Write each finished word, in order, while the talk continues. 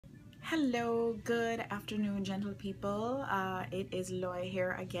Hello, good afternoon, gentle people. It is Loy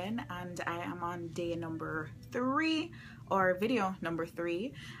here again, and I am on day number 3 or video number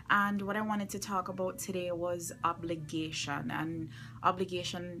 3. And what I wanted to talk about today was obligation and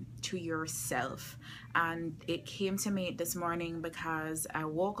obligation to yourself. And it came to me this morning because I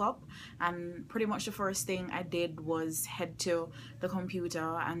woke up and pretty much the first thing I did was head to the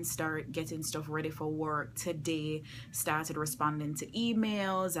computer and start getting stuff ready for work. Today started responding to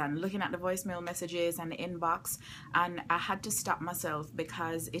emails and looking at the voicemail messages and the inbox, and I had to stop myself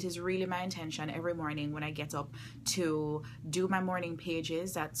because it is really my intention every morning when I get up to do my morning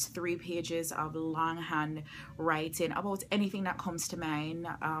pages. That's 3 pages of longhand writing about anything that comes to mind,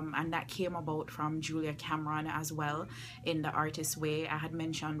 and that came about from Julia Cameron as well in The Artist's Way. I had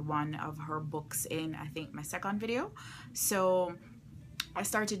mentioned one of her books in I think my second video. So I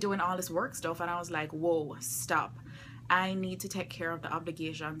started doing all this work stuff and I was like, whoa, stop. I need to take care of the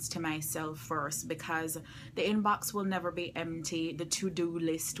obligations to myself first, because the inbox will never be empty, the to-do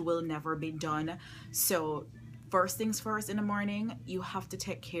list will never be done. So first things first in the morning, you have to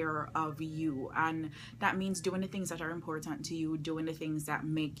take care of you, and that means doing the things that are important to you, doing the things that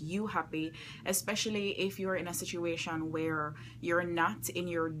make you happy, especially if you're in a situation where you're not in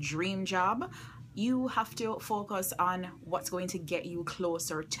your dream job. You have to focus on what's going to get you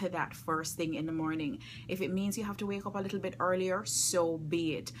closer to that first thing in the morning. If it means you have to wake up a little bit earlier, so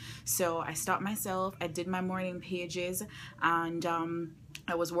be it. So I stopped myself, I did my morning pages, and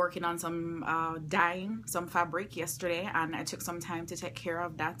I was working on some dyeing some fabric yesterday, and I took some time to take care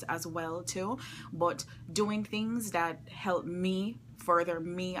of that as well too. But doing things that help me further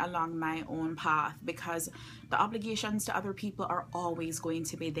me along my own path, because the obligations to other people are always going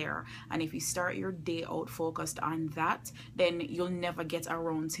to be there, and if you start your day out focused on that, then you'll never get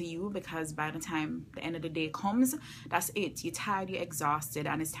around to you, because by the time the end of the day comes, that's it, you're tired, you're exhausted,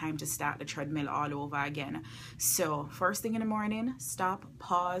 and it's time to start the treadmill all over again. So first thing in the morning, stop,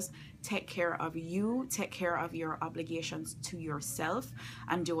 pause, take care of you, take care of your obligations to yourself,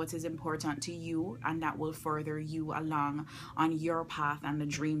 and do what is important to you, and that will further you along on your path and the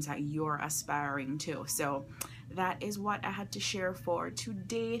dreams that you're aspiring to. So that is what I had to share for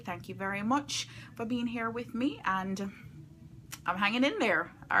today. Thank you very much for being here with me, and I'm hanging in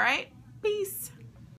there. All right, peace.